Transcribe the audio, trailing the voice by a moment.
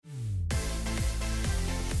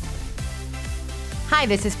Hi,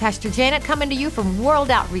 this is Pastor Janet coming to you from World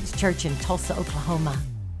Outreach Church in Tulsa, Oklahoma.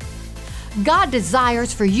 God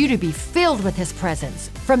desires for you to be filled with His presence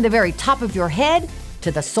from the very top of your head to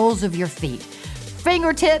the soles of your feet.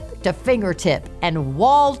 Fingertip to fingertip and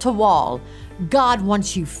wall to wall, God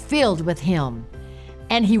wants you filled with Him.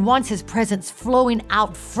 And He wants His presence flowing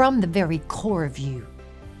out from the very core of you.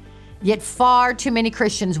 Yet far too many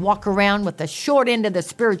Christians walk around with the short end of the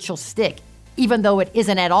spiritual stick, even though it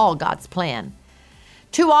isn't at all God's plan.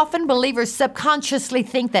 Too often, believers subconsciously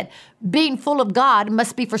think that being full of God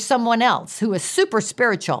must be for someone else who is super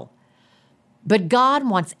spiritual. But God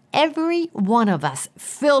wants every one of us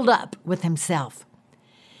filled up with Himself.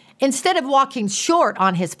 Instead of walking short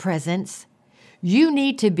on His presence, you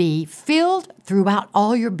need to be filled throughout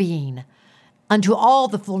all your being unto all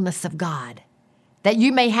the fullness of God, that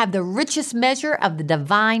you may have the richest measure of the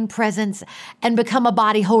divine presence and become a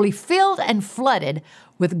body wholly filled and flooded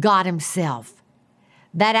with God Himself.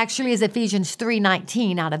 That actually is Ephesians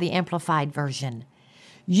 3:19 out of the Amplified Version.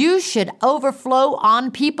 You should overflow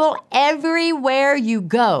on people everywhere you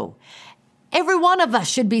go. Every one of us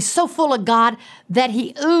should be so full of God that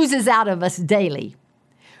He oozes out of us daily.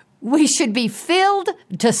 We should be filled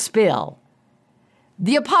to spill.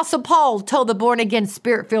 The Apostle Paul told the born-again,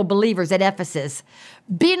 Spirit-filled believers at Ephesus,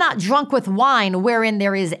 "Be not drunk with wine wherein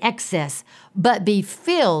there is excess, but be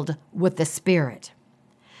filled with the Spirit."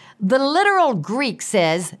 The literal Greek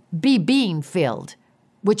says, be being filled,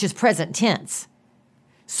 which is present tense.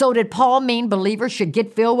 So did Paul mean believers should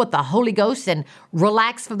get filled with the Holy Ghost and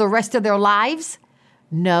relax for the rest of their lives?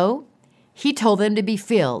 No, he told them to be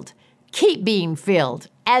filled, keep being filled,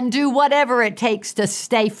 and do whatever it takes to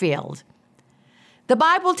stay filled. The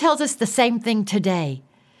Bible tells us the same thing today.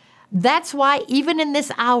 That's why even in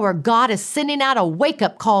this hour, God is sending out a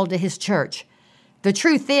wake-up call to His church. The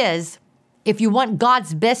truth is, if you want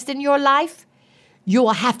God's best in your life, you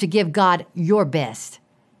will have to give God your best.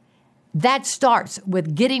 That starts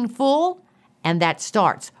with getting full, and that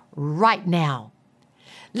starts right now.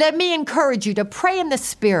 Let me encourage you to pray in the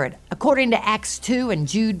Spirit, according to Acts 2 and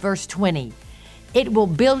Jude verse 20. It will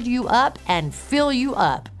build you up and fill you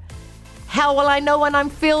up. How will I know when I'm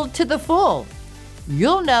filled to the full?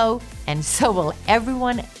 You'll know, and so will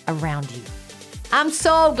everyone around you. I'm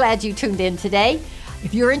so glad you tuned in today.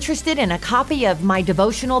 If you're interested in a copy of my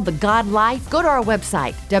devotional, The God Life, go to our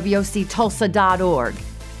website, woctulsa.org.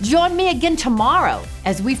 Join me again tomorrow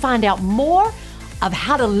as we find out more of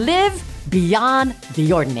how to live beyond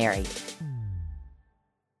the ordinary.